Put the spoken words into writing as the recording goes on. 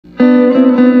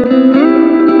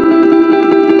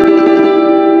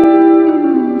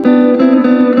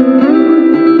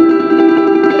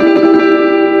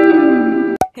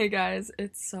guys,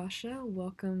 it's Sasha.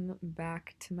 Welcome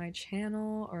back to my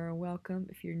channel, or welcome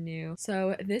if you're new.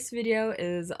 So this video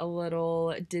is a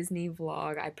little Disney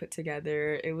vlog I put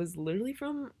together. It was literally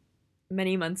from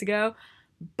many months ago,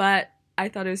 but I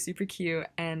thought it was super cute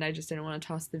and I just didn't want to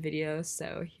toss the video,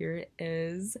 so here it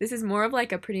is. This is more of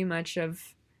like a pretty much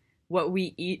of what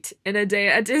we eat in a day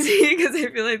at Disney because I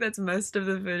feel like that's most of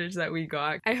the footage that we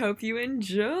got. I hope you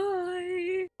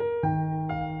enjoy!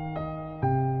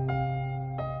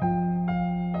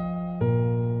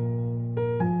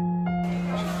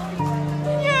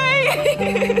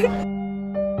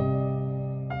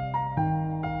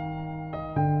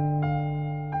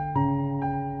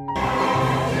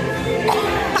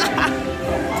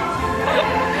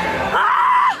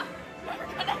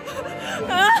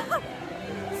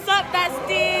 Sup,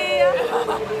 bestie?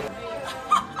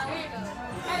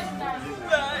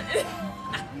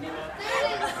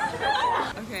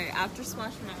 Okay, after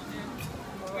Splash Mountain,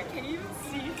 wait, can you even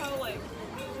see how like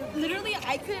Literally,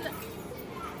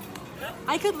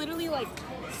 I could literally like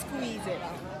squeeze it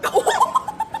out. Oh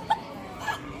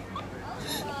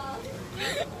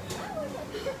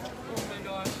my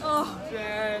gosh. Oh,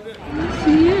 Dead.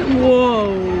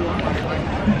 Whoa.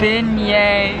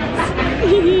 Beignets.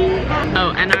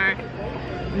 Oh, and our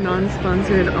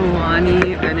non-sponsored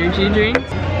Alani energy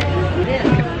drinks.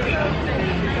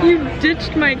 You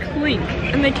ditched my clink,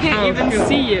 and they can't even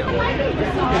see you.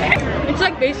 it's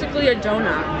like basically a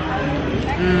donut.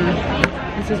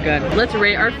 This is good. Let's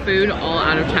rate our food all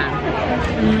out of 10.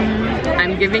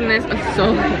 I'm giving this a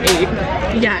solid 8.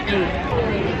 Yeah,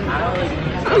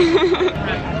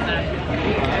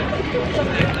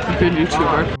 8. Good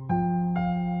YouTuber.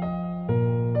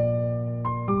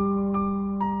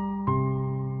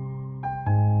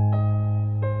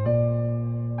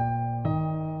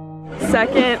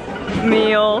 Second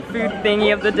meal food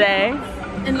thingy of the day.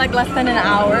 In like less than an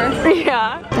hour.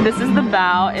 Yeah. This is the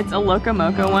bao. It's a Loca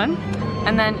Mocha one.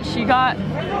 And then she got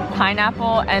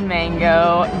pineapple and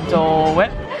mango Dole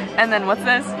Whip. And then what's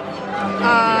this?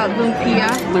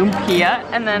 Lumpia. Lumpia.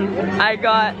 And then I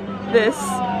got this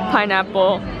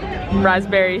pineapple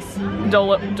raspberries Dole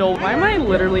Whip. Why am I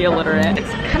literally illiterate?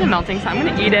 It's kind of melting, so I'm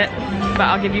gonna eat it. But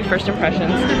I'll give you first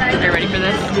impressions. Are you ready for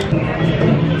this?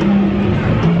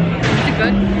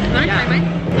 Good. Wanna try mine?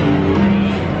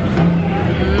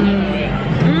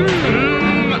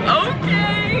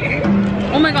 Okay.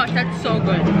 Oh my gosh, that's so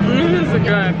good. This is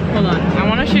good. Hold on. I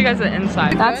want to show you guys the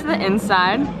inside. That's good? the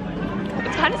inside.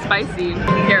 It's kind of spicy.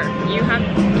 Here, you have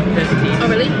this piece. Oh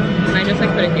really? And I just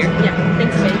like put it here. Yeah.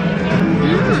 Thanks, babe.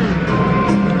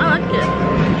 I like it.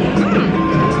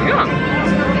 Yeah.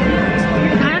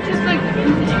 Kind of tastes like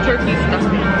turkey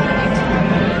stuffing.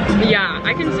 Yeah,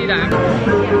 I can see that.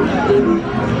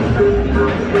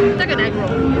 It's like an egg roll.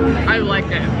 I like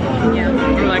it. Yeah.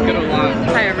 I like it a lot.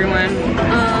 Hi everyone.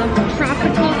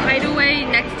 Tropical Hideaway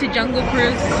next to Jungle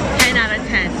Cruise, 10 out of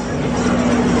 10.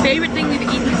 Favorite thing we've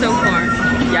eaten so far.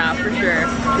 Yeah, for sure.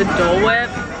 The Dole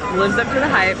Whip lives up to the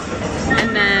hype.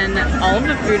 And then all of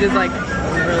the food is like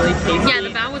really tasty. Yeah, the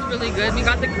bao was really good. We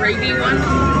got the gravy one.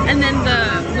 And then the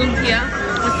lumpia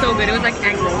was so good. It was like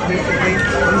egg rolls basically.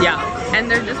 Yeah. And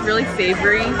they're just really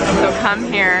savory. So come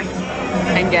here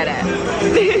and get it.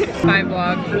 Bye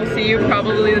vlog. We'll see you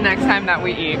probably the next time that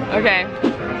we eat. Okay.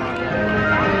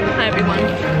 Hi everyone.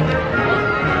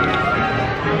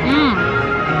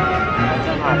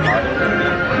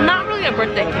 Not really a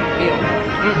birthday cake feel.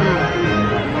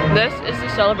 This is the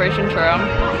celebration churro.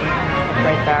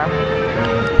 Right there.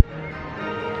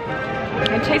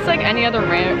 It tastes like any other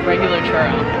regular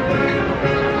churro.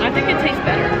 I think it tastes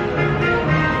better.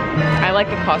 I like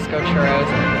the Costco churros.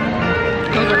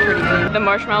 Those are pretty good. The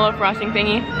marshmallow frosting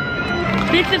thingy.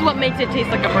 This is what makes it taste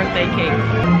like a birthday cake.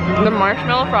 The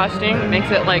marshmallow frosting makes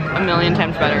it like a million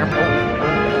times better.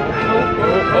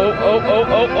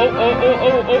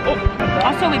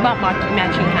 Also, we bought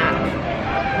matching hats.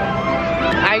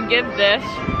 I give this.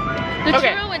 The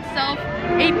churro itself,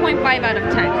 8.5 out of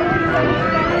 10.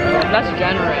 That's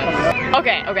generous.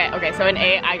 Okay. So an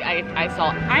 8, I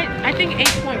saw. I think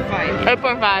 8.5.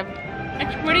 8.5.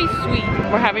 It's pretty sweet.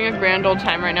 We're having a grand old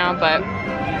time right now, but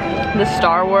the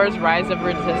Star Wars Rise of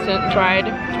Resistance ride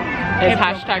is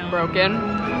hashtag broken.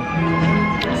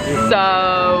 So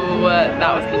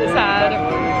that was kind of sad,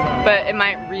 but it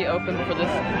might reopen before this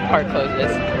part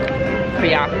closes. But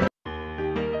yeah.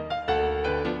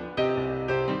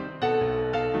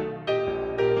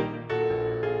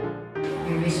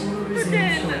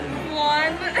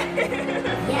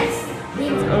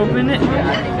 Open it.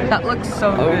 That looks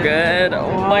so good.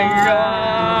 Oh my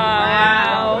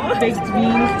god. Wow. baked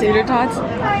beans, tater tots,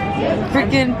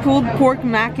 freaking pulled pork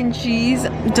mac and cheese,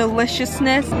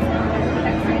 deliciousness.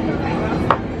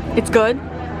 It's good.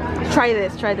 Try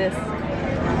this, try this.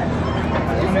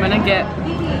 I'm gonna get.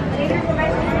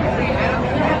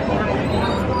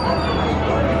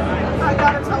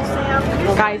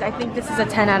 Guys, I think this is a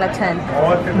 10 out of 10.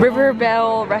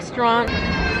 Riverbell restaurant.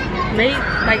 Rate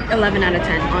like 11 out of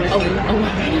 10, honestly.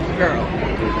 11, girl.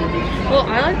 Well,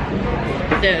 I like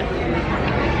this.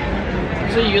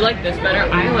 So you like this better?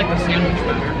 I like the sandwich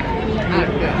better.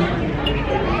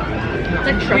 It's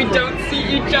like We truffle. don't see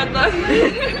each other.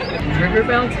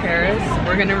 Riverbell Terrace,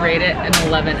 we're gonna rate it an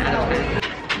 11 out of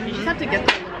 10. You just have to get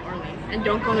there a little early. And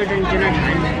don't go there during dinner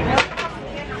time.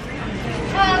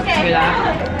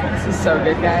 Yeah. This is so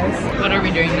good, guys. What are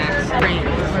we doing next? Rings.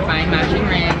 We're buying matching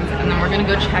rings, and then we're gonna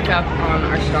go check up on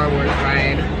our Star Wars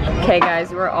ride. Okay,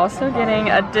 guys, we're also getting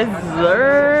a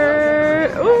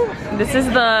dessert. Ooh, this is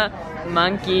the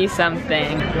monkey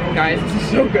something. Guys, this is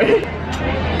so good.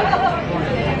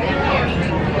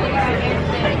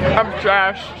 I'm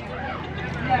trashed.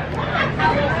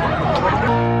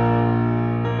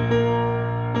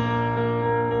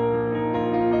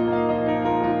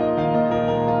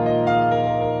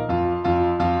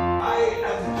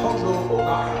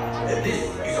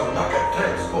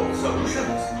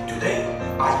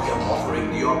 I am offering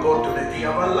the opportunity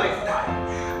of a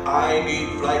lifetime. I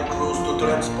need flight crews to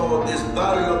transport this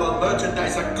valuable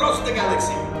merchandise across the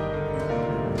galaxy.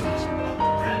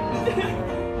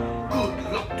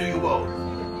 Good luck to you all.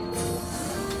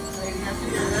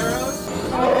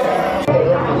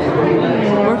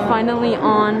 We're finally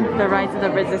on the Rise of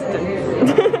the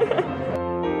Resistance.